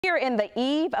We're in the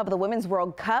eve of the Women's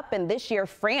World Cup, and this year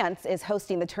France is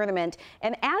hosting the tournament.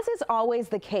 And as is always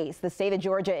the case, the state of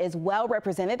Georgia is well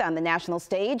represented on the national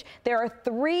stage. There are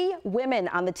 3 women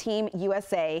on the Team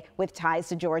USA with ties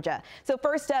to Georgia. So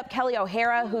first up, Kelly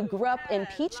O'Hara, who grew up in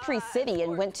Peachtree City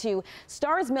and went to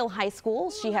Starrs Mill High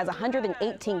School. She has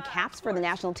 118 caps for the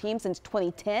national team since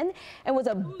 2010 and was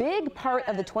a big part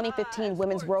of the 2015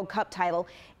 Women's World Cup title.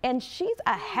 And she's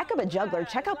a heck of a juggler.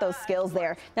 Check out those skills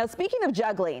there. Now, speaking of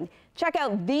juggling, check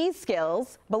out these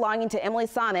skills belonging to Emily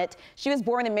Sonnet. She was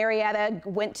born in Marietta,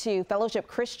 went to Fellowship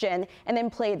Christian, and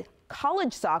then played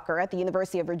college soccer at the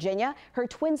University of Virginia. Her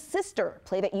twin sister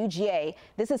played at UGA.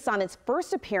 This is Sonnet's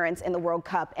first appearance in the World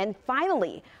Cup. And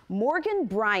finally, Morgan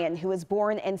Bryan, who was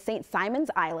born in St. Simon's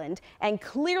Island and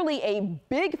clearly a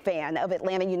big fan of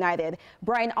Atlanta United.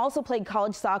 Bryan also played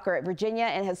college soccer at Virginia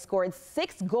and has scored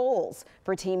 6 goals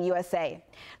for Team USA.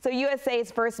 So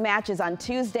USA's first match is on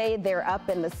Tuesday. They're up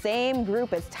in the same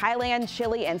group as Thailand,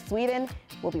 Chile, and Sweden.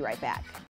 We'll be right back.